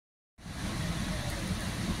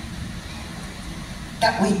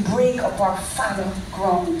that we break up our fallow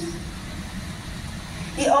ground.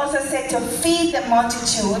 He also said to feed the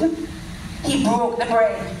multitude, he broke the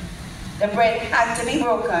bread. The bread had to be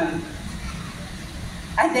broken.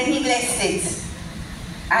 And then he blessed it.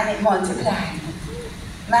 And it multiplied.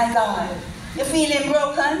 My God, you feeling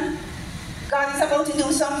broken? God is about to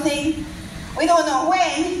do something. We don't know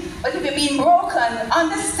when, but if you're being broken,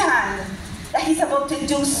 understand that he's about to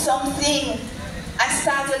do something. And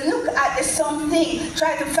start to look at the something.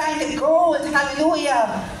 Try to find the gold.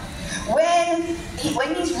 Hallelujah. When he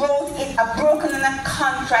wrote it, a broken and a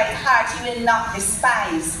contrite heart he will not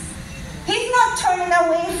despise. He's not turning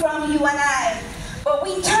away from you and I. But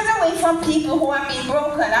we turn away from people who are being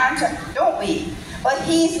broken, don't we? But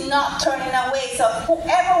he's not turning away. So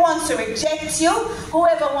whoever wants to reject you,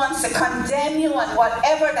 whoever wants to condemn you and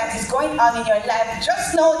whatever that is going on in your life,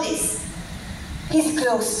 just know this. He's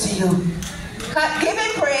close to you. Give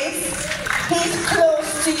him praise. He's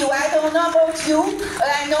close to you. I don't know about you, but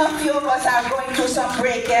I know a few of us are going through some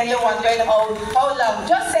breaking and you're wondering how long.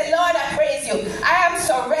 Just say, Lord, I praise you. I am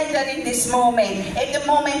surrendered in this moment. If the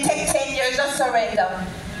moment takes 10 years, just surrender.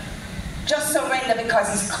 Just surrender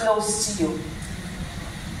because he's close to you.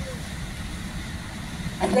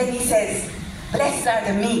 And then he says, blessed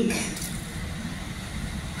are the meek,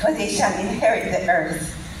 for they shall inherit the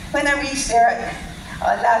earth. When I reached there,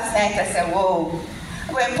 last night I said, whoa,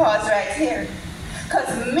 I'm going to pause right here.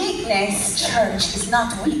 Because meekness, church, is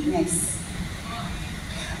not weakness.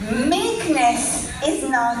 Meekness is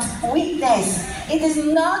not weakness. It is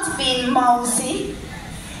not being mousy.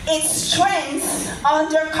 It's strength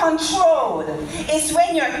under control. It's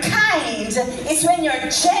when you're kind. It's when you're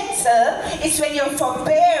gentle. It's when you're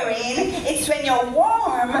forbearing. It's when you're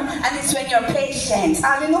warm. And it's when you're patient.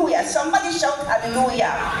 Hallelujah. Somebody shout hallelujah.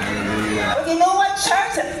 Hallelujah. But you know what,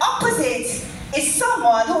 church? The opposite is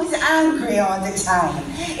someone who is angry all the time.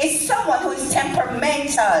 It's someone who is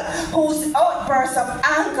temperamental, whose outbursts of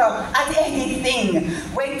anger at anything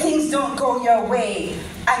when things don't go your way.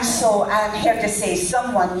 And so I'm here to say,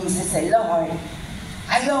 someone needs to say, Lord,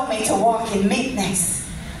 allow me to walk in meekness,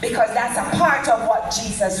 because that's a part of what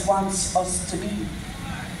Jesus wants us to be.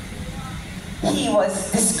 He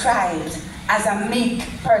was described as a meek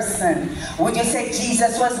person. Would you say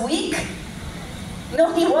Jesus was weak?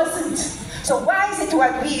 No, he wasn't. So why is it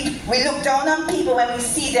what we look down on people when we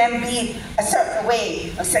see them be a certain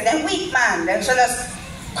way? We say, they're weak, man. They should just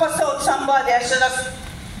cuss out somebody. They should just...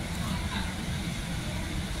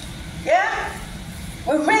 Yeah?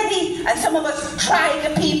 We're ready. And some of us try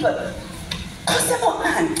the people. Cuss them out,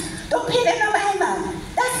 man. Don't pay them no mind, man.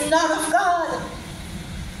 That's not of God.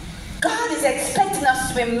 God is expecting us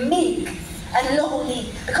to be meek and lowly,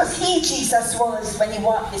 because he, Jesus, was when he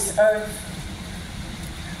walked this earth.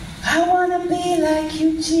 I want to be like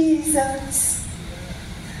you, Jesus.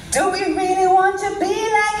 Do we really want to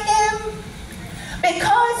be like him?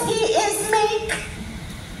 Because he is meek.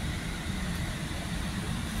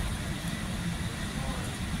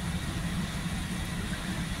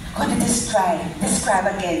 I'm going to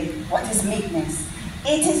describe again what is meekness.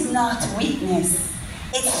 It is not weakness.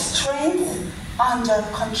 It's strength under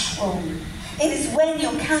control. It is when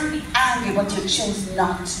you can be angry but you choose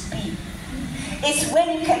not to be. It's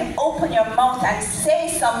when you can open your mouth and say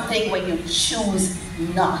something when you choose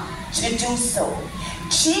not to do so.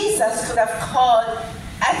 Jesus could have called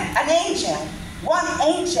an angel, one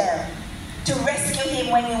angel, to rescue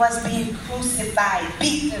him when he was being crucified,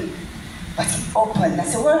 beaten. But he opened,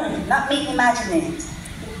 that's a word, not me imagining it.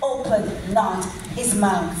 He opened not his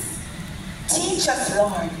mouth. Teach us,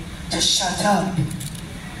 Lord, to shut up.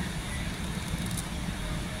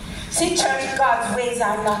 See, church, God's ways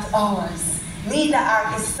are not ours. Neither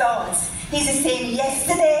are his thoughts. He's the same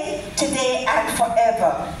yesterday, today, and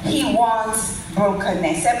forever. He wants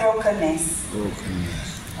brokenness. Say brokenness.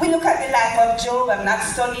 We look at the life of Job. I'm not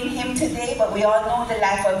studying him today, but we all know the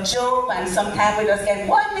life of Job. And sometimes we just get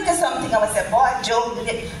one little something. I would say, boy,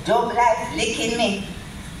 Job life licking me.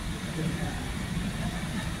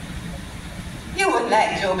 You wouldn't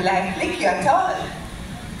like Job life lick you at all.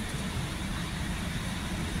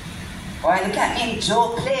 Boy, look at me in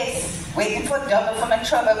Job place. Waiting for double for my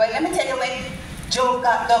trouble. Well, let me tell you when Job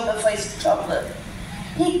got double for his trouble.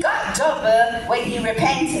 He got double when he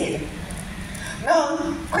repented.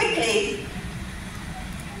 Now, quickly,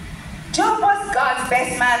 Job was God's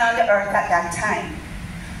best man on the earth at that time.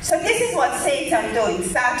 So this is what Satan doing.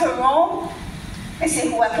 Start to roam and see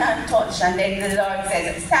who I can't touch. And then the Lord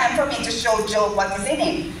says, it's time for me to show Job what is in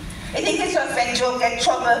him. I think it's just when Job get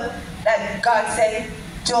trouble that God said,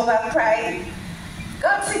 Job had pride.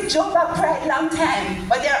 God said Job had pride long time,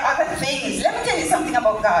 but there are other things. Let me tell you something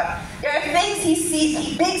about God. There are things he sees,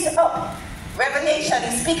 he bigs up. Revelation,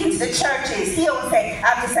 he's speaking to the churches. He don't say, I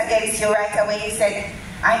have this against you right away. He said,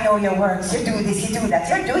 I know your works. You do this, you do that.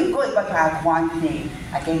 You're doing good, but I have one thing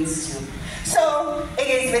against you. So it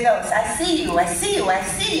is with us. I see you, I see you, I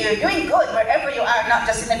see you. You're doing good wherever you are, not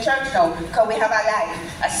just in the church now, because we have our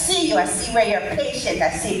life. I see you, I see where you're patient, I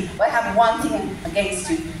see. But I have one thing against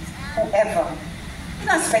you. Whoever. You're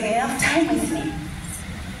not spending enough time with me.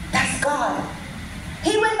 That's God.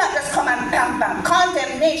 He will not just come and bam, bam.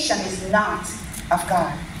 Condemnation is not of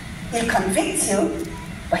God. He'll convict you,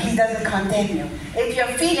 but he doesn't condemn you. If you're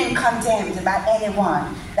feeling condemned about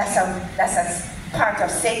anyone, that's a part of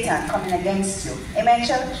Satan coming against you. Amen,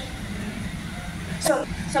 church? So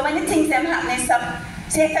when the things them happening,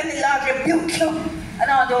 Satan, the Lord rebuke you, and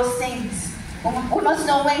all those things. We must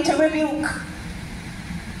know when to rebuke.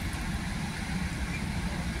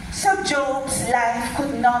 So Job's life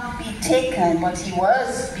could not be taken, but he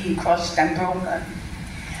was being crushed and broken.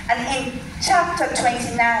 And in chapter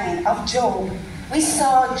 29 of Job, we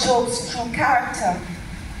saw Job's true character.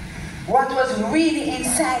 What was really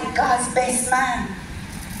inside God's best man.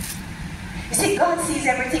 You see, God sees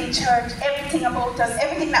everything, church, everything about us,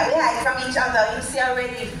 everything that we hide from each other. You see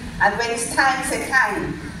already. And when it's time, say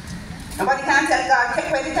time. Nobody can tell God,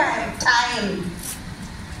 take away the time. Time.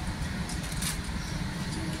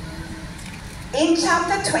 In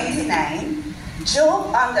chapter 29,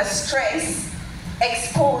 Job, under stress,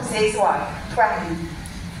 exposes what? Pride.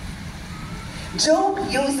 Job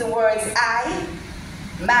used the words I,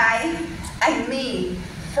 my, and me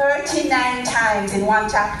 39 times in one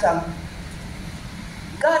chapter.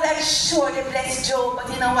 God had surely blessed Job,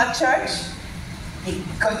 but you know what, church? He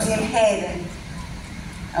got him head.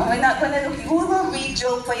 And we're not going to look, you will read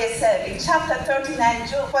Job for yourself. In chapter 39,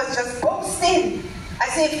 Job was just boasting.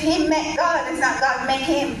 As if he met God, it's not God make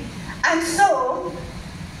him. And so,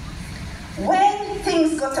 when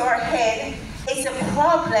things go to our head, it's a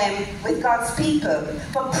problem with God's people.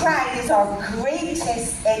 For pride is our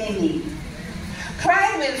greatest enemy.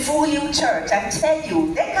 Pride will fool you, church, and tell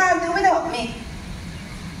you, they can't do without me.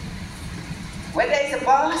 Whether it's a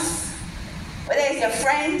boss, whether it's your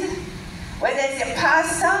friend, whether it's your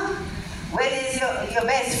pastor, whether it's your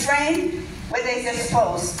best friend, whether it's your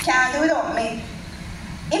spouse, can't do without me.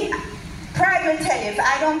 Pride will tell you, if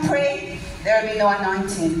I don't pray, there will be no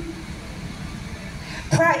anointing.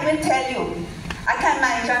 Pride will tell you, I can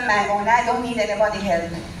manage on my own. I don't need anybody's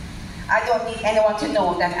help. I don't need anyone to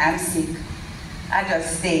know that I'm sick. I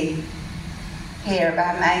just stay here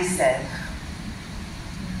by myself.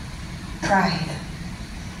 Pride.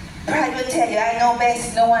 Pride will tell you, I know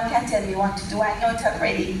best. No one can tell me what to do. I know it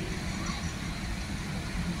already.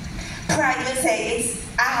 Pride will say, it's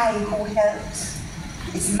I who helped.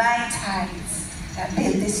 It's my tithes that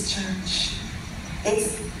build this church.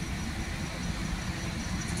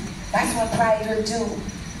 That's what pride will do.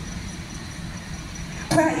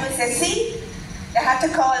 Pride will say, see, they have to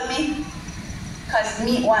call me because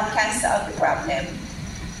me one can solve the problem.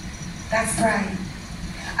 That's pride.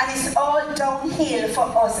 And it's all downhill for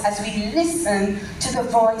us as we listen to the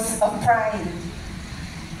voice of pride.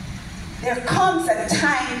 There comes a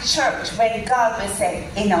time, church, when God will say,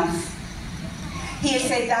 enough. He'll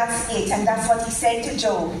say, that's it. And that's what he said to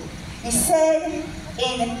Job. He said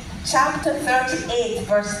in chapter 38,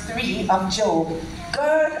 verse 3 of Job,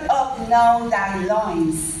 gird up now thy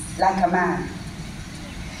loins like a man.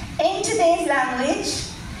 In today's language,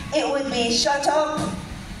 it would be shut up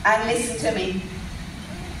and listen to me.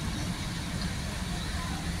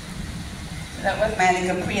 That was my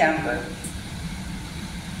little preamble.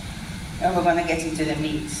 Now we're going to get into the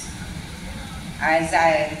meat.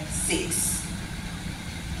 Isaiah 6.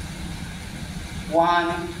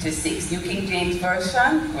 1 to 6. New King James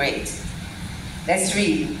Version? Great. Let's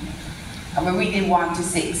read. And we're reading 1 to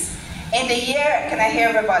 6. In the year, can I hear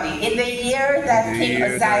everybody? In the year that King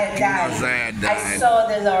Uzziah died, I saw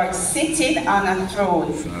the Lord sitting on a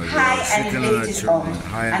throne, high and lifted up,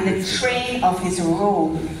 and the train of his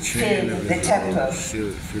robe filled the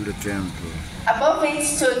temple. Above it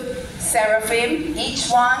stood seraphim. Each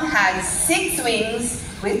one had 6 wings.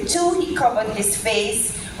 With 2 he covered his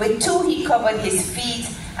face, with 2 he covered his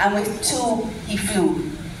feet, and with 2 he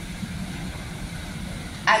flew.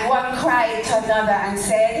 And one cried to another and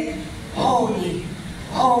said, holy,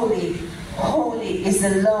 holy, holy is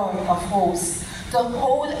the Lord of hosts. The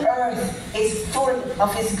whole earth is full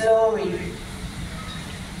of his glory.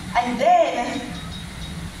 And then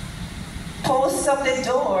posts of the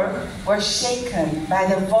door were shaken by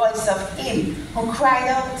the voice of him who cried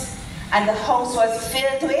out, and the house was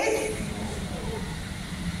filled with.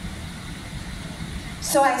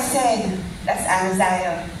 So I said, that's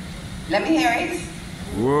Isaiah, Let me hear it.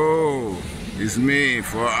 Woe is me,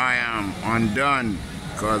 for I am undone,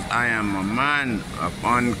 because I am a man of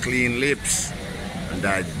unclean lips, and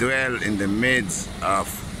I dwell in the midst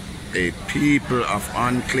of a people of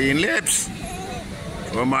unclean lips.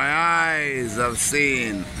 For my eyes have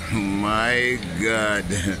seen, my God.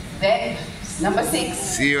 Then, number 6.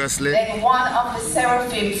 Seriously? Then one of the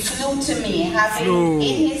seraphim flew to me, having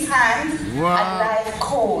in his hand a live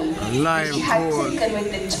coal, which he had taken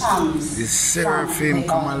with the tongues. The seraphim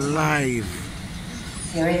come alive.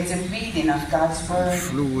 Here is the reading of God's word.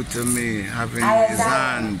 Flew to me, having in his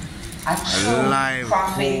hand a live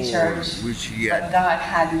coal, which he had God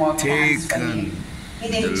had more plans for taken. him. He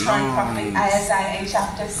didn't turn prophet Isaiah in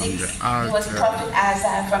chapter 6. He was prophet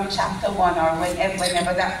Isaiah from chapter 1 or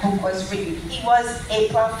whenever that book was written. He was a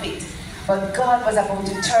prophet. But God was about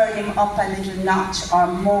to turn him up a little notch or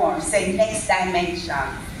more. Say next dimension.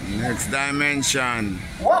 Next dimension.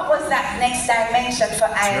 What was that next dimension for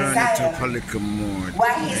Isaiah? Turn it up a little more.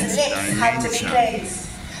 Why his lips had to be cleansed?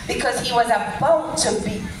 Because he was about to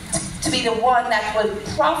be the one that will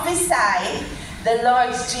prophesy the Lord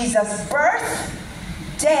Jesus' birth,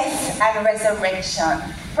 death, and resurrection.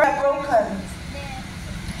 We're broken.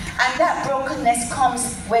 And that brokenness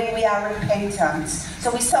comes when we are repentant.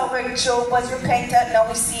 So we saw where Job was repentant, now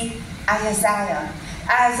we see Isaiah.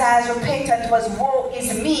 Isaiah's repentance was, woe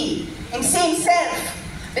is me. Him see himself.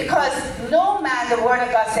 Because no man, the word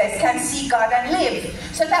of God says, can see God and live.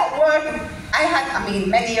 So that word,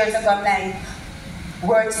 many years ago, I'm like,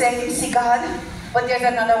 word says you see God, but there's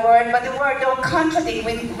another word, but the word don't contradict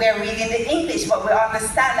when we're reading the English, but we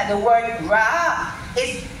understand that the word ra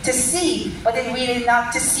is to see, but it's really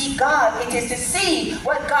not to see God, it is to see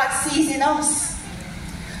what God sees in us.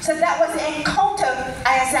 So that was the encounter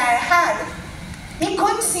Isaiah had. He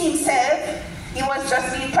couldn't see himself. He was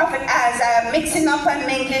just the prophet Isaiah, mixing up and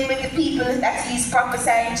mingling with the people that he's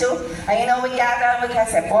prophesying to. And we gather and we can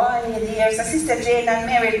say, boy, here's a Sister Jane and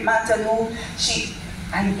Mary Manton who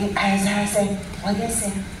and Isaiah said, what did they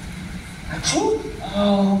say? True?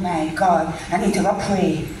 Oh my God. I need to go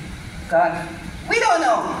pray. God, we don't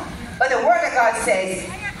know. But the word of God says,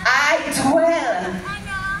 I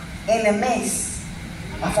dwell in the midst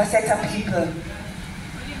of a set of people.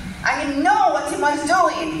 And he know what he was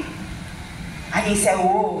doing. And he said,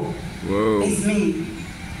 whoa, it's me.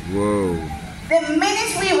 Whoa. The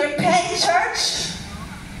minute we repent, church,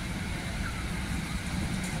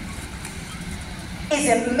 is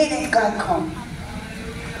the minute God comes.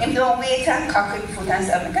 Him don't wait and cock his foot and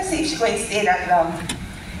stuff, because if she's going to stay that long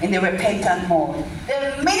in the repentant mode.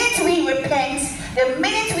 The minute we repent, the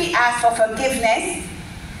minute we ask for forgiveness,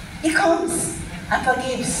 he comes and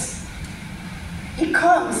forgives. He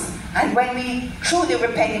comes, and when we truly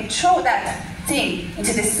repent, we throw that thing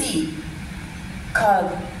into the sea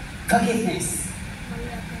called forgiveness.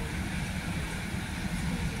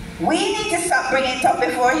 We need to stop bringing it up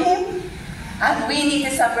before him, and we need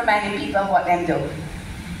to stop reminding people what them do.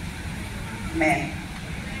 Amen.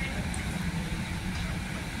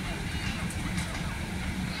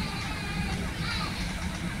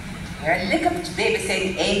 Hear a little baby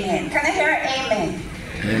saying amen. Can I hear amen?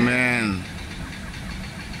 Amen.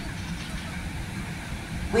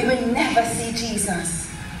 We will never see Jesus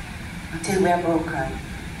until we are broken.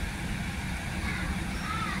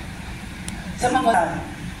 Some of us are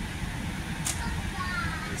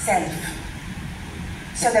self.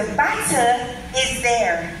 So the battle is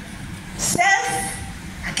there. Self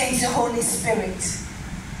against the Holy Spirit.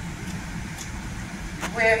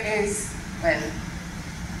 Where's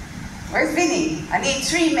Vinny? I need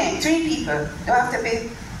 3 men, 3 people. Don't have to be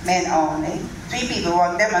men only. 3 people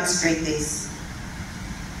will demonstrate this.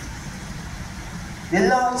 The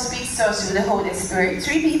Lord speaks to us through the Holy Spirit.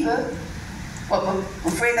 3 people. What, we're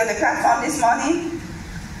afraid of the platform this morning?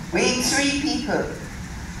 We need 3 people.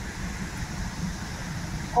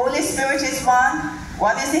 Holy Spirit is one.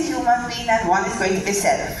 One is a human being and one is going to be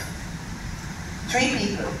self. 3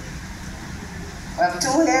 people. We have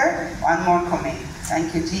 2 here, 1 more coming.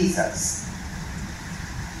 Thank you, Jesus.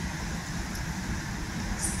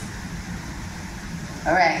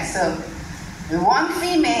 Alright, so the 1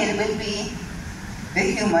 female will be the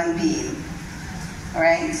human being.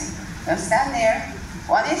 Alright? Now stand there.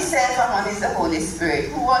 1 is self and 1 is the Holy Spirit.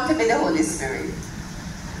 Who wants to be the Holy Spirit?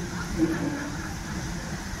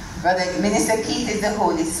 Brother Minister Keith is the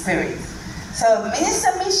Holy Spirit. So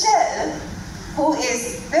Minister Michelle, who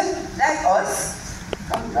is like us,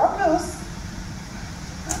 come close.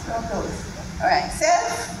 Come close. Alright,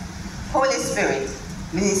 self, Holy Spirit,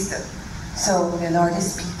 minister. So the Lord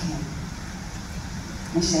is speaking.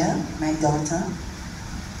 Michelle, my daughter,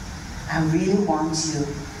 I really want you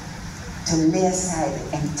to lay aside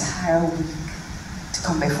the entire week to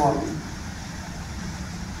come before me.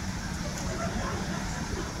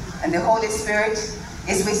 And the Holy Spirit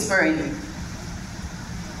is whispering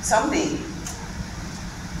something.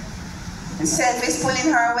 And self is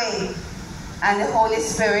pulling her away. And the Holy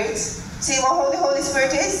Spirit, see what the Holy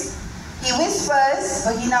Spirit is? He whispers,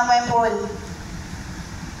 but he's not going to pull.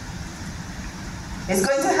 It's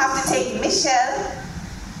going to have to take Michelle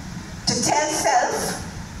to tell self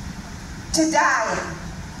to die.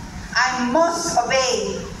 I must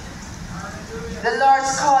obey the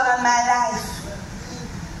Lord's call on my life.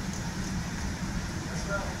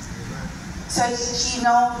 So she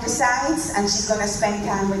now decides, and she's going to spend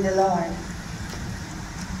time with the Lord.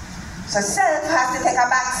 So self has to take a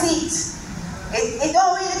back seat. It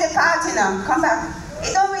don't really depart, you know. Come back.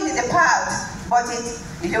 It don't really depart. But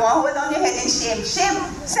if you want to hold on your head in shame,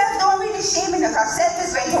 self don't really shame you, because self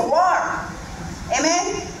is going to war.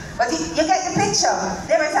 Amen? But you get the picture.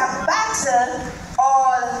 There is a battle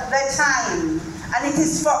all the time. And it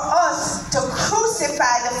is for us to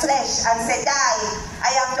crucify the flesh and say, die.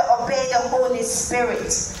 I have to obey the Holy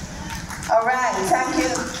Spirit. All right. Thank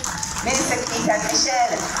you, Minister Keith and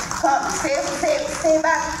Michelle. Come, stay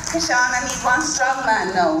back. Sean, I need one strong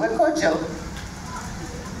man now. Where could you?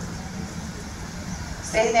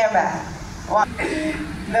 Stay there back.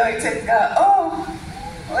 Glory to God. Oh,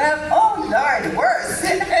 well, oh Lord, worse.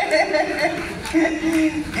 It's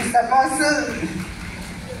the muscle.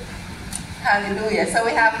 Hallelujah. So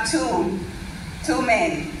we have two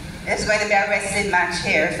men. There's going to be a wrestling match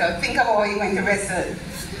here. So think about how you're going to wrestle.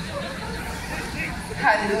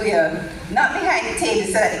 Hallelujah. Not behind the table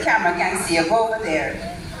so that the camera can see you. Go over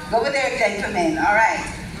there. Go over there, gentlemen. All right.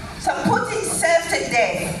 So putting self to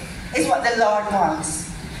death is what the Lord wants.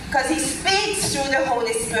 Because he speaks through the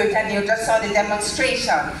Holy Spirit, and you just saw the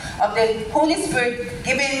demonstration of the Holy Spirit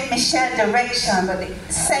giving Michelle direction, but the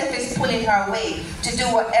self is pulling her away to do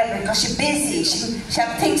whatever, because she's busy. She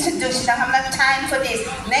has things to do. She don't have enough time for this.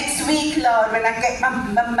 Next week, Lord, when I get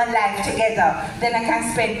my life together, then I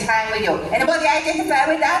can spend time with you. Anybody identify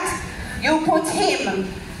with that? You put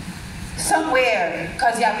him somewhere,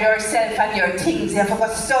 because you have yourself and your things. You have to go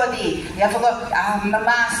study. You have to go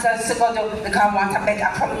masters to go to, because I want a better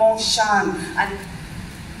promotion and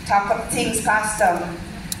talk up things, Pastor.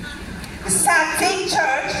 The sad thing,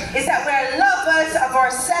 church, is that we're lovers of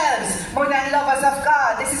ourselves more than lovers of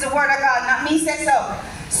God. This is the word of God, not me say so.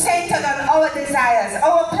 Centered on our desires,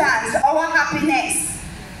 our plans, our happiness.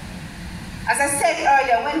 As I said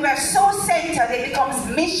earlier, when we're so centered, it becomes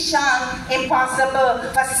mission impossible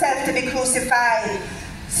for self to be crucified.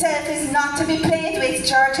 Self is not to be played with.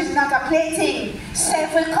 Church is not a plaything.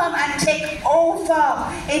 Self will come and take over.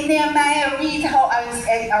 In Nehemiah, read how,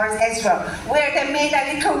 or Ezra, where they made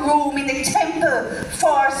a little room in the temple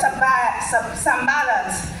for Sanballat.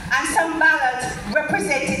 And Sanballat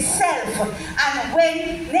represented self. And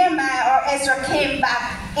when Nehemiah or Ezra came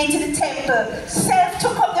back into the temple, self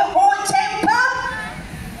took up the whole temple.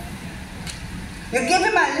 You give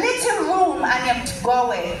him a little room and you go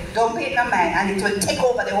away. Don't pay no mind, and it will take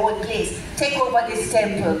over the whole place. Take over this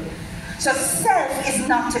temple. So self is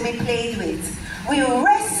not to be played with. We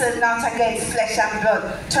wrestle not against flesh and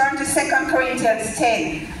blood. Turn to 2 Corinthians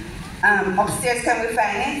 10. Upstairs, can we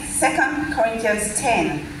find it? 2 Corinthians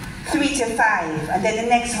 10, 3-5. And then the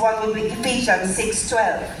next one will be Ephesians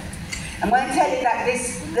 6:12. I'm going to tell you that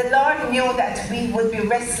the Lord knew that we would be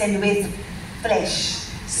wrestling with flesh,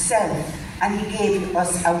 self, and he gave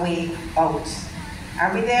us a way out.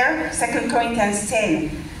 Are we there? 2 Corinthians 10,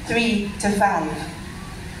 3-5.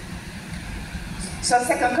 So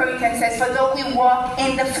 2 Corinthians says, for though we walk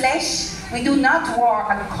in the flesh, we do not war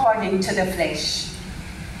according to the flesh.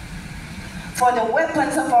 For the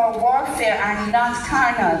weapons of our warfare are not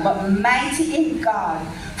carnal, but mighty in God,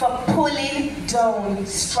 for pulling down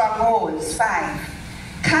strongholds. 5.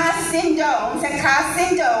 Casting down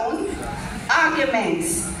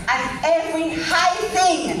arguments and every high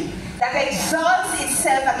thing that exalts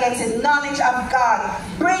itself against the knowledge of God,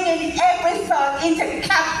 bringing every thought into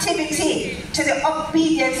captivity to the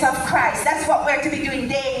obedience of Christ. That's what we're to be doing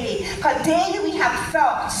daily. Because daily we have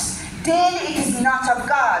thoughts. Daily it is not of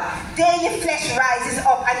God. Daily flesh rises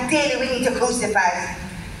up, and daily we need to crucify.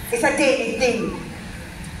 It's a daily thing.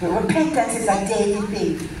 Repentance is a daily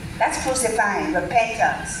thing. That's crucifying,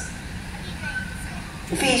 repentance.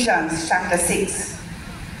 Ephesians chapter 6.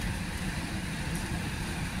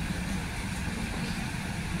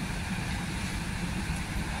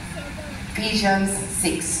 Ephesians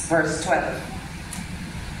 6, verse 12.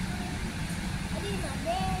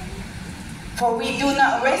 For we do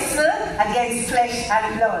not wrestle against flesh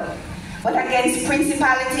and blood, but against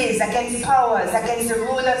principalities, against powers, against the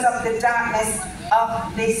rulers of the darkness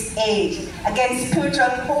of this age, against spiritual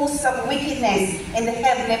hosts of wickedness in the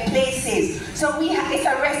heavenly places. So it's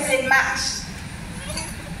a wrestling match.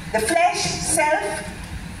 The flesh, self,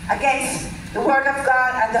 against the Word of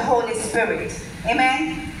God and the Holy Spirit.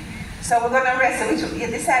 Amen? So we're going to wrestle. You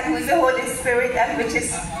decide who is the Holy Spirit and which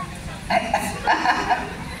is...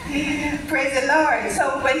 Praise the Lord.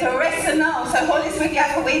 So we're going to wrestle now. So Holy Spirit, you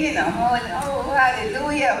have to win, you know. Oh,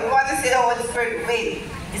 hallelujah. We want to see the Holy Spirit win.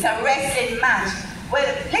 It's a wrestling match. Well,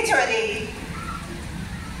 literally,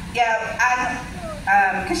 yeah,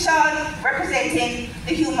 and Kishon representing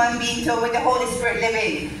the human being too, with the Holy Spirit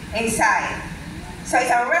living inside. So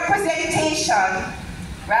it's a representation,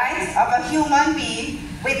 right, of a human being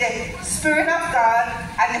with the Spirit of God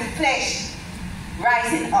and the flesh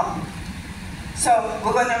rising up. So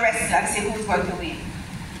we're going to wrestle and see who's going to win.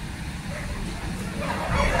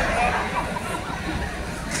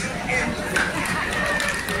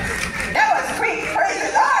 That was quick, praise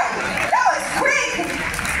the Lord. That was quick.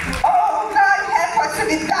 Oh God, help us to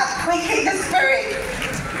be that quick in the Spirit.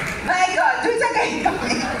 My God, do it again.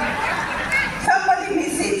 Somebody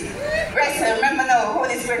miss it. Wrestle, remember now,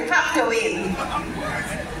 Holy Spirit have to win.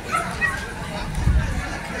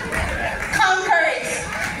 Conquer it.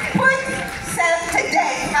 Put self to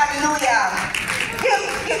death. Hallelujah.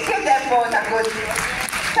 Give them both a good.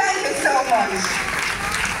 Thank you so much.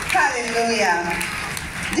 Hallelujah.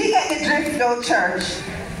 Do you get the drift though, church?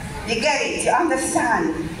 You get it, you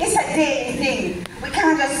understand. It's a daily thing. We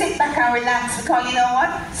can't just sit back and relax because you know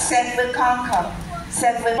what? Self will conquer.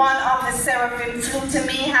 Self will. One of the seraphim flew to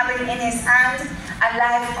me, having in his hand a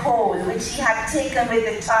live coal, which he had taken with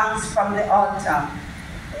the tongs from the altar.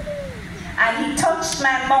 And he touched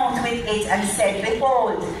my mouth with it and said,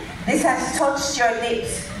 behold, this has touched your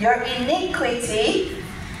lips. Your iniquity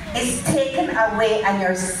is taken away and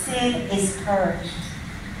your sin is purged.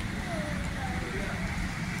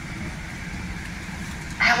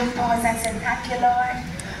 I will pause and say, thank you, Lord.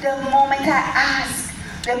 The moment I ask,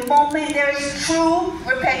 the moment there is true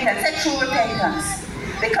repentance, a true repentance.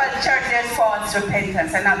 Because church, there's false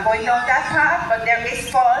repentance. I'm not going down that path, but there is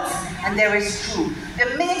false and there is true.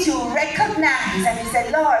 The minute you recognize and you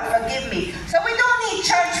say, Lord, forgive me. So we don't need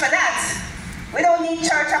church for that. We don't need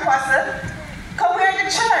church, apostle. Because we're in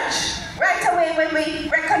the church. Right away when we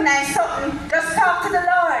recognize something, just talk to the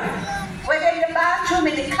Lord. Whether in the bathroom,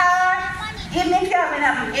 in the car, even if you're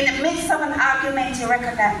in the midst of an argument, you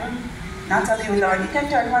recognize, not of you, Lord. You can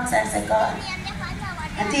turn one side and say, God,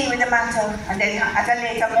 and deal with the matter, and then at a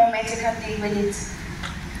later moment you can deal with it.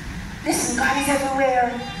 Listen, God is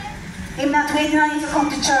everywhere. He's not waiting on you to come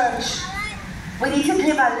to church. We need to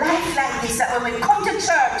live a life like this, that when we come to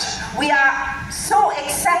church, we are so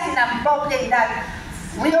excited and bubbling that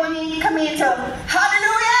we don't need to come here to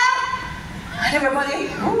hallelujah! And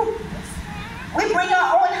everybody, whoo, we bring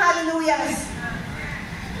our own hallelujahs.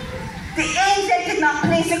 The angel did not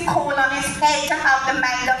place a coal on his head to have the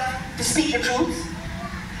mind to speak the truth.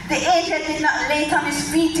 The angel did not lay it on his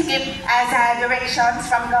feet to give Isaiah directions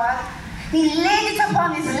from God. He laid it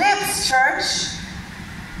upon his lips, church.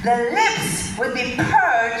 The lips would be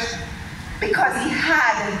purged because he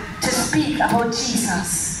had to speak about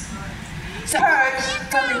Jesus. So purged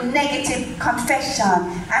from the negative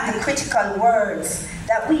confession and the critical words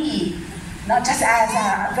that we, not just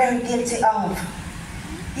Isaiah, are very guilty of.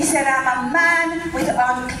 He said, I'm a man with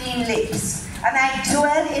unclean lips, and I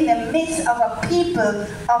dwell in the midst of a people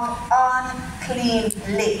of unclean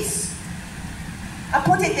lips. I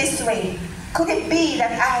put it this way. Could it be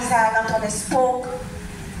that Isaiah not only spoke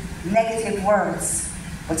negative words,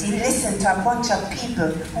 but he listened to a bunch of people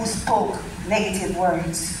who spoke negative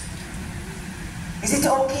words? Is it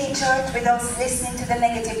okay, church, with us listening to the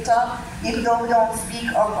negative talk, even though we don't speak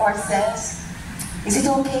of ourselves? Is it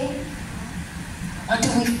okay? Or do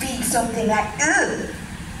we feel something like, ugh,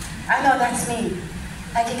 I know that's me.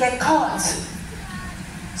 I can get caught.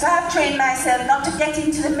 So I've trained myself not to get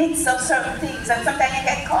into the midst of certain things, and sometimes you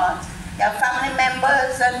get caught. You have family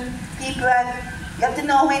members and people, and you have to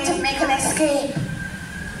know when to make an escape.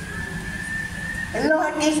 The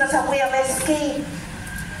Lord gives us a way of escape.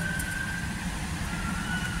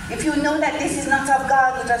 If you know that this is not of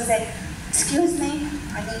God, you just say, excuse me,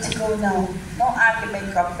 I need to go now. No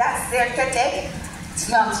argument come. That's there to take. It's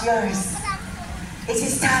not yours. It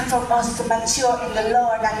is time for us to mature in the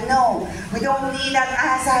Lord and know we don't need an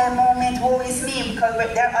Isaiah moment, woe is me, because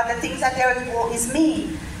there are other things that there is, woe is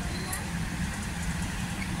me.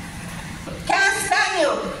 Can't stand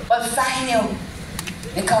you, but find you.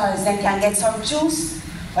 Because they can get some juice,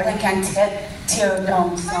 or they can tear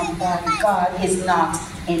down somebody. God is not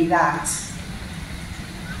in that.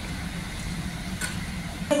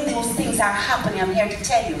 When those things are happening, I'm here to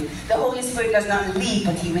tell you, the Holy Spirit does not leave,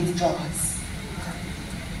 but he withdraws.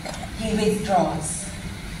 He withdraws.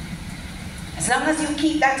 As long as you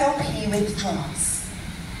keep that up, he withdraws.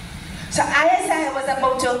 So Isaiah was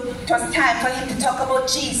about to, it was time for him to talk about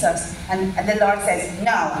Jesus. And the Lord says,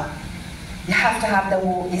 no, you have to have the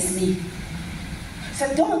woe is me.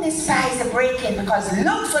 So don't despise the breaking, because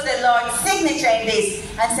look for the Lord's signature in this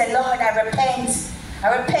and say, Lord, I repent.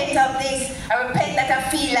 I repent of this. I repent that I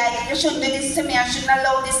feel like you shouldn't do this to me. I shouldn't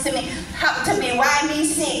allow this to me happen to me. Why am I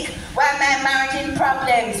sick? Why am I married in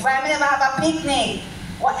problems? Why am I never have a picnic?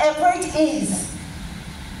 Whatever it is.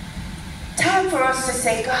 Time for us to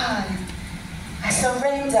say, God, I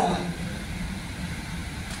surrender.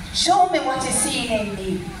 Show me what you're seeing in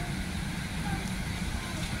me.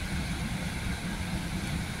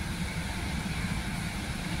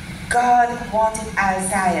 God wanted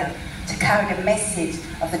Isaiah to carry the message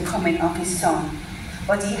of the coming of his son.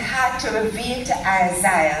 But he had to reveal to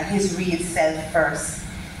Isaiah his real self first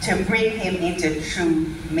to bring him into true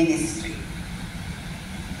ministry.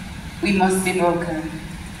 We must be broken.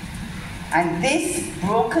 And this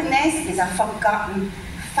brokenness is a forgotten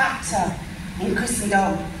factor in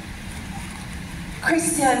Christendom.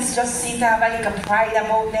 Christians just seem to have a little pride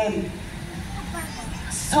about them.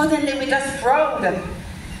 Suddenly we're just proud.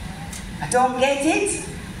 I don't get it,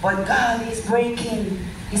 but God is breaking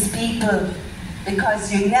his people,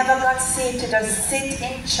 because you never got saved to just sit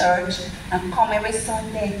in church and come every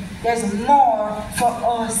Sunday. There's more for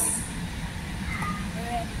us.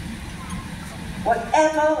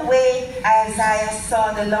 Whatever way Isaiah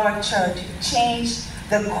saw the Lord church changed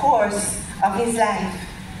the course of his life.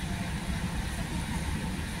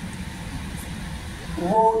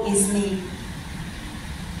 Woe is me.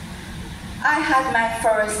 I had my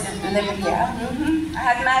first, I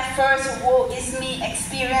had my first woe is me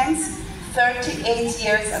experience 38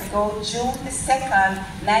 years ago, June the 2nd,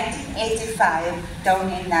 1985, down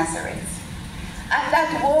in Nazareth. And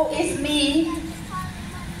that woe is me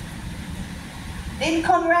didn't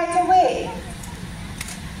come right away.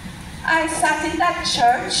 I sat in that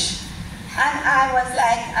church and I was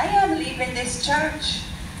like, I am leaving this church.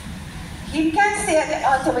 He can't stay at the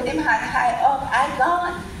altar with him hand high up. I'm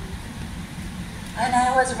gone. And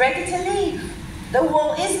I was ready to leave. The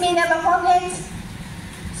woe is me never come yet.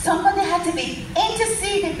 Somebody had to be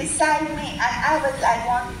interceding beside me, and I was like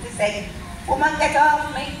wanting to say, woman, get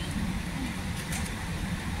off me.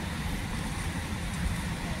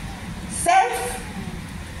 Self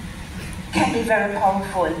can be very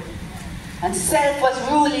powerful. And self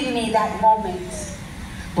was ruling me that moment.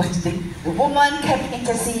 But the woman kept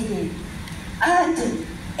interceding. And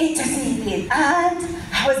interceding. And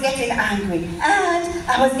I was getting angry. And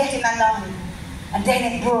I was getting annoyed. And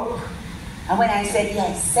then it broke. And when I said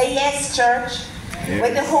yes, say yes, church. Yes.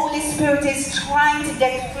 When the Holy Spirit is trying to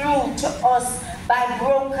get through to us by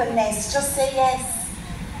brokenness, just say yes.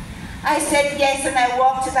 I said yes, and I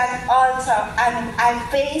walked to that altar, and I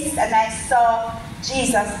faced and I saw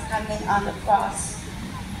Jesus hanging on the cross.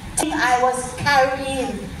 I was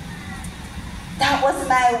carrying. That was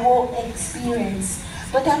my woe experience.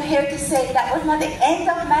 But I'm here to say that was not the end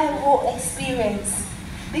of my woe experience,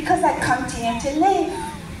 because I continue to live.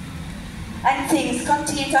 And things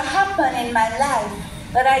continue to happen in my life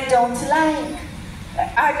that I don't like.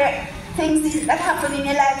 Are there things that happen in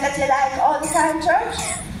your life that you like all the time,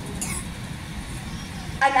 church?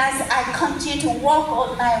 And as I continue to walk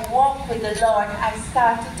out my walk with the Lord, I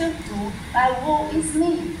started to do my woe is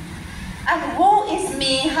me. And woe is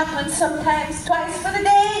me happens sometimes twice for the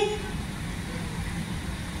day.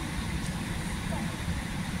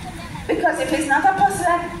 Because if it's not a person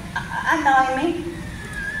that annoy me,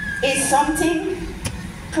 is something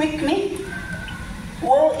prick me,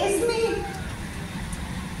 woe is me.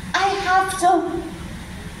 I have to.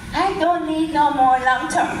 I don't need no more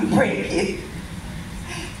long-term breaking.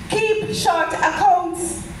 Keep short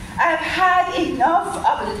accounts. I've had enough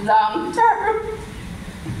of long-term.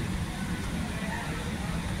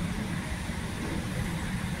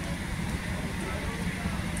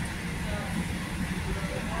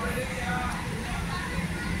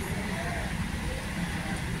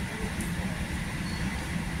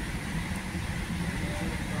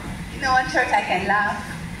 You know, in church I can laugh.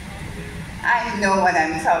 I know what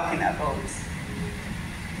I'm talking about.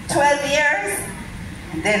 12 years,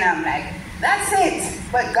 and then I'm like, that's it.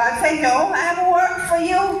 But God said, no, I have a work for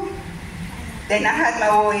you. Then I had my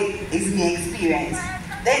woe is me experience.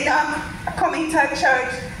 Then I'm coming to a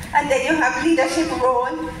church, and then you have leadership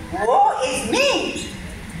role. Woe is me.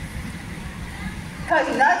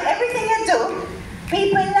 Because not everything you do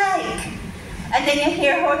People like. And then you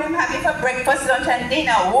hear how them have it for breakfast, lunch, and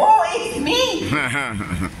dinner. Woe is me!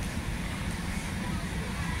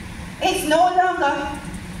 It's no longer,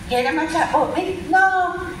 hear them chat about me.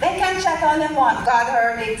 No, they can chat all they want. God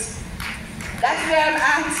heard it. That's where I'm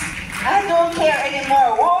at. I don't care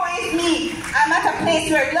anymore. Woe is me. I'm at a place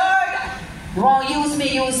where, Lord, you won't use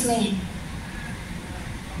me, use me.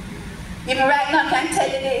 Even right now, I can tell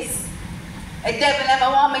you this. The devil never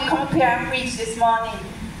want me to come up here and preach this morning.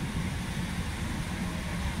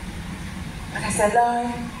 But I said,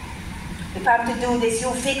 Lord, if I'm to do this,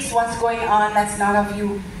 you fix what's going on that's not of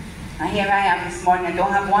you. And here I am this morning. I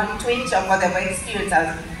don't have one twinge of whatever experience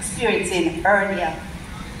I was experiencing earlier.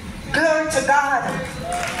 Glory to God.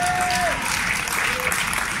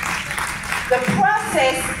 The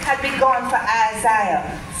process had begun for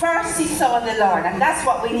Isaiah. First he saw the Lord, and that's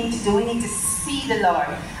what we need to do. We need to see the Lord.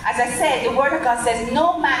 As I said, the word of God says,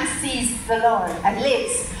 no man sees the Lord and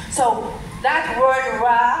lives. So that word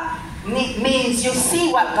ra means you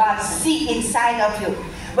see what God sees inside of you.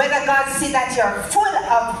 Whether God sees that you're full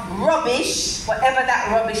of rubbish, whatever that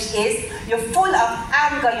rubbish is, you're full of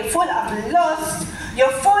anger, you're full of lust, you're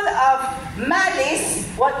full of malice,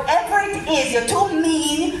 whatever it is, you're too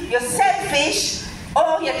mean, you're selfish,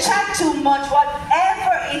 or you chat too much,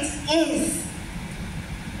 whatever it is,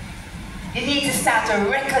 you need to start to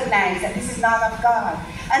recognize that this is not of God.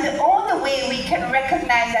 And the only way we can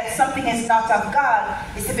recognize that something is not of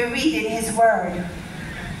God is to be reading His Word.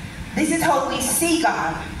 This is how we see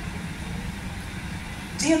God.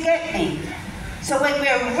 Do you get me? So when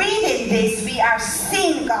we're reading this, we are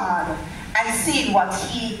seeing God and seeing what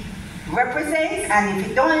He represents. And if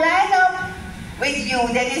it don't line up with you,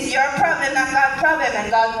 then it's your problem, not God's problem. And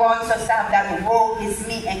God wants us to have that woe is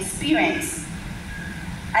me experience.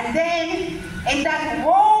 And then in that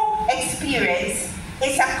woe experience,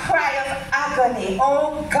 it's a cry of agony.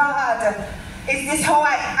 Oh God, is this how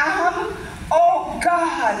I am? Oh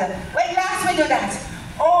God, when last we do that?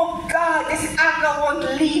 Oh God, this anger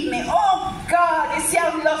won't leave me. Oh God, you see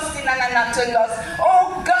I'm lusting and I'm not to lust.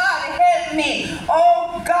 Oh God, help me.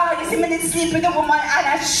 Oh God, you see me did sleep with a woman and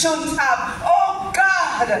I shouldn't have. Oh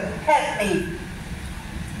God, help me.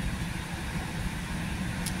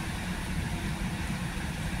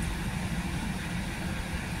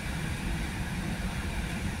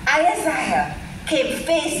 Isaiah came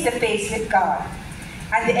face to face with God.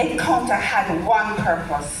 And the encounter had one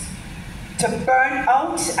purpose: to burn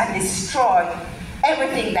out and destroy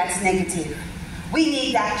everything that's negative. We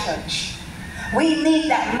need that, church. We need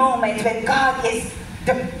that moment when God is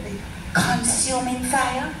the consuming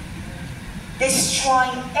fire,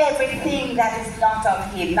 destroying everything that is not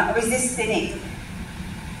of Him, not resisting it.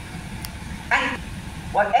 And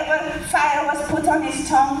whatever fire was put on his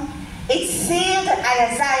tongue, it sealed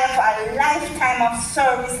Isaiah for a lifetime of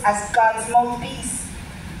service as God's mouthpiece.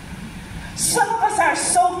 Some of us are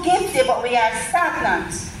so gifted, but we are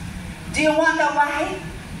stagnant. Do you wonder why?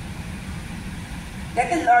 Let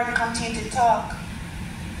the Lord continue to talk.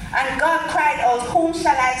 And God cried out, whom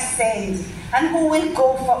shall I send? And who will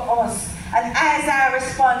go for us? And Isaiah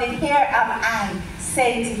responded, here am I,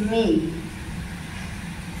 send me.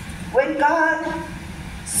 When God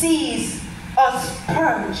sees us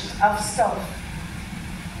purged of stuff,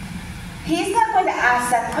 He's not going to ask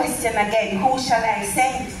that question again, who shall I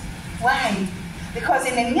send? Why? Because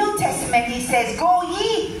in the New Testament He says, go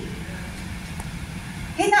ye.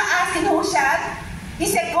 He's not asking who shall. He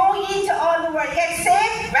said, go ye to all the world. Get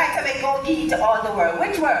saved? Right away, go ye to all the world.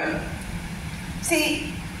 Which world?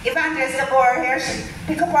 See, Evangelist Deborah here, she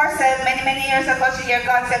picked up herself many years ago. She heard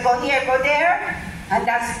God say, go here, go there. And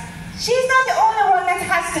she's not the only one that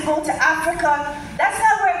has to go to Africa. That's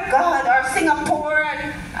not where God, or Singapore,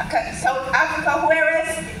 South Africa, where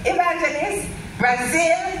is Evangelist?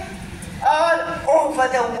 Brazil, all over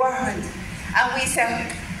the world. And we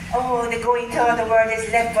say, oh, the going to all the world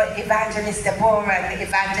is left for Evangelist Deborah and the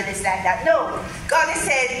evangelists like that. No, God is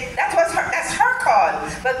saying, that's her call.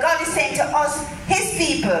 But God is saying to us, His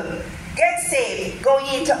people, get saved, go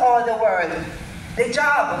ye into all the world. The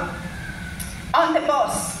job, on the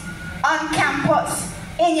bus, on campus,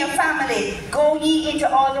 in your family, go ye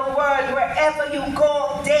into all the world, wherever you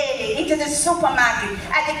go daily, into the supermarket,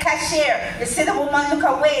 at the cashier, you see the woman look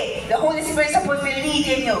away, the Holy Spirit is supposed to be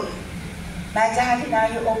leading you. My darling,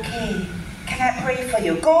 are you okay? Can I pray for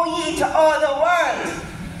you? Go ye into all the world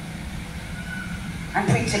and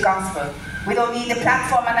preach the gospel. We don't need a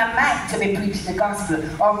platform and a mic to be preaching the gospel.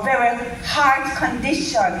 Our very heart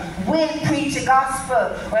condition will preach the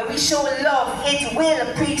gospel. When we show love, it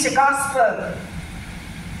will preach the gospel.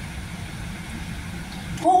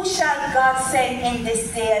 Who shall God send in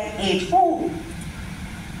this day and age? Who?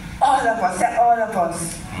 All of us, say all of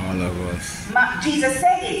us. All of us. Jesus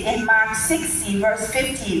said it in Mark 16, verse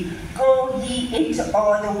 15. Go ye into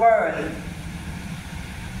all the world.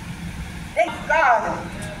 Thank God.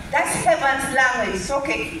 That's heaven's language.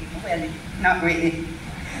 Okay. Well, not really.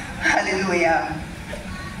 Hallelujah.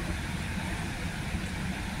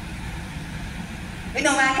 You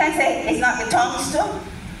know, I can say it's not the tongues too,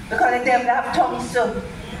 because the devil have tongues too.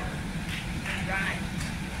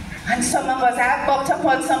 And some of us, I have bumped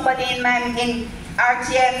upon somebody in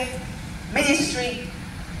RTF ministry.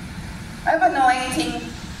 I don't know anything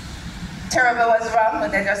terrible was wrong,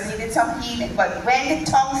 but I just needed some healing. But when the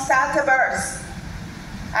tongue started to burst,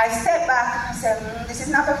 I stepped back and said, this is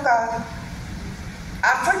not of God.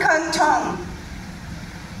 African tongue.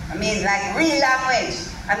 I mean, like real language.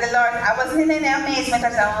 And the Lord, I wasn't in any amazement.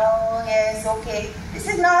 I said, oh, yes, okay. This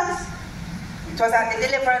is not. It was at the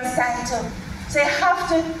deliverance time too. So you have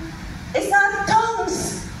to, it's not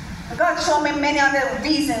tongues. God showed me many other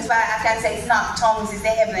reasons why I can say it's not tongues, it's the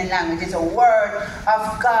heavenly language. It's a word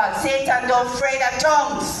of God. Satan, don't afraid of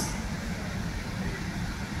tongues.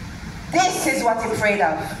 This is what he's afraid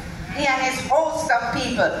of. He and his host of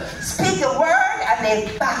people speak the word and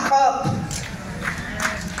they back up.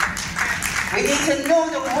 We need to know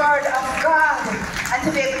the word of God and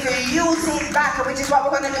to be able to use it back, which is what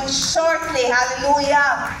we're going to do shortly.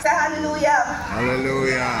 Hallelujah. Say hallelujah.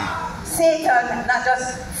 Hallelujah. Satan, not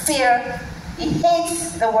just fear, he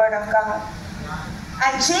hates the word of God.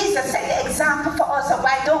 And Jesus set the example for us, so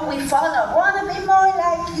why don't we follow? Want to be more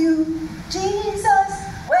like you, Jesus?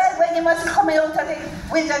 Well, when he was coming out of the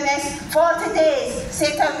wilderness, 40 days,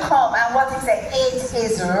 Satan come, and what he said, it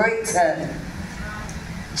is written.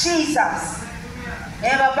 Jesus, you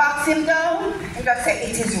ever box him down? He just said,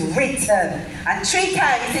 it is written. And 3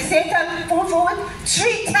 times, he said, Satan, food.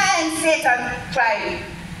 3 times Satan tried.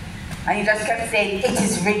 And he just kept saying, it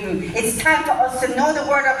is written. It's time for us to know the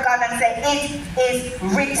word of God and say, it is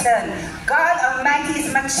written. God Almighty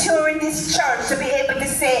is maturing this church to be able to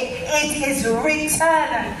say, it is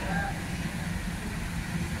written.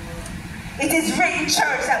 It is written,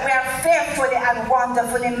 church, that we are fearfully and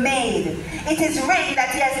wonderfully made. It is written that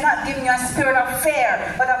he has not given you a spirit of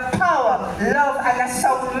fear, but of power, love, and a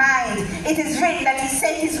sound mind. It is written that he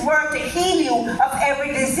sent his word to heal you of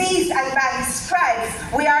every disease, and by his stripes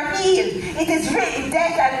we are healed. It is written,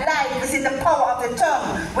 death and life is in the power of the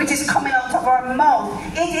tongue, which is coming out of our mouth.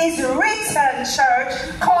 It is written, church,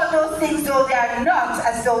 call those things though they are not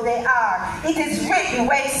as though they are. It is written,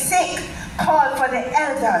 when sick, call for the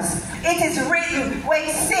elders. It is written, when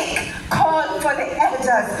sick, call for the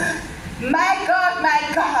elders. My God,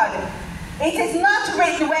 it is not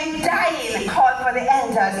written when dying, call for the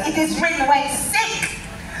elders. It is written when sick.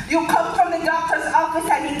 You come from the doctor's office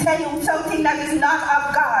and he tell you something that is not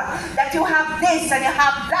of God. That you have this and you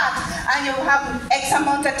have that and you have X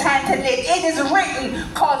amount of time to live. It is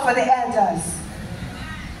written, call for the elders.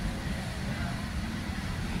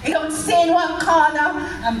 You don't stay in one corner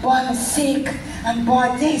and boy, I'm sick and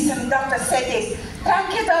boy, this, and the doctor said this.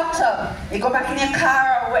 Thank you, doctor. You go back in your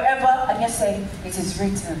car or wherever and you say, it is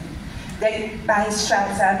written. Then by his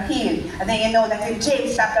stripes I'm healed. And then you know that in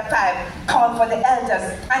James chapter 5, call for the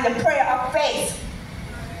elders and the prayer of faith.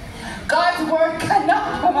 God's word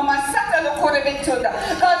cannot, God's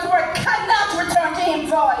word cannot return to him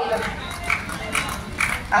void.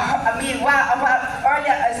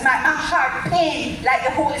 Earlier as my heart pain, like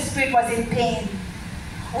the Holy Spirit was in pain.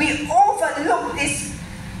 We overlook this.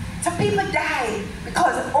 So people die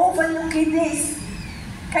because overlooking this.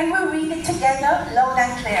 Can we read it together, loud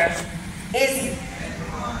and clear? Is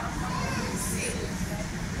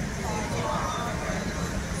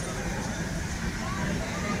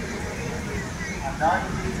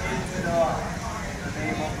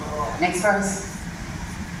next verse.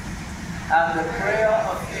 And the prayer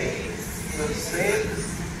of faith will save,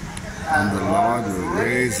 And the Lord will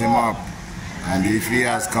raise him up. And if he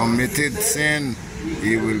has committed sin,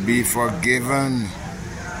 he will be forgiven.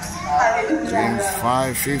 Hallelujah. James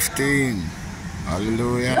 5:15.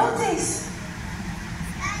 Hallelujah. Notice,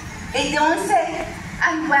 it don't say,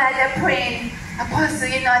 and while they're praying, Apostle,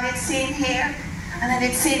 you know, I did sin here, and I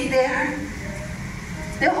did sin there.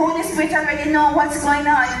 The Holy Spirit already knows what's going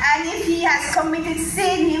on. And if he has committed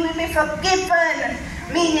sin, he will be forgiven.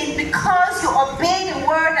 Meaning, because you obey the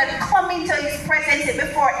word and come into his presence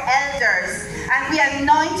before elders, and we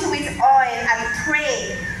anoint you with oil and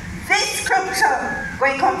pray, this scripture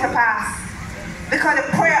will come to pass. Because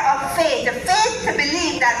the prayer of faith, the faith to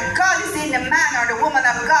believe that God is in the man or the woman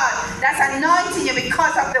of God, that's anointing you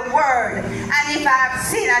because of the word. And if I have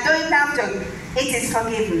sinned, I don't even have to, it is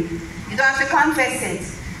forgiven. You don't have to confess it.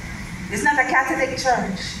 It's not a Catholic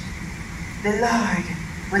church. the Lord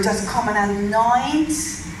will just come and anoint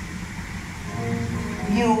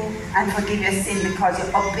you and forgive your sin because you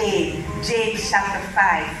obey James chapter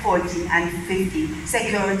 5, 14 and 50.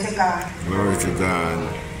 Say glory to God. Glory to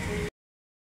God.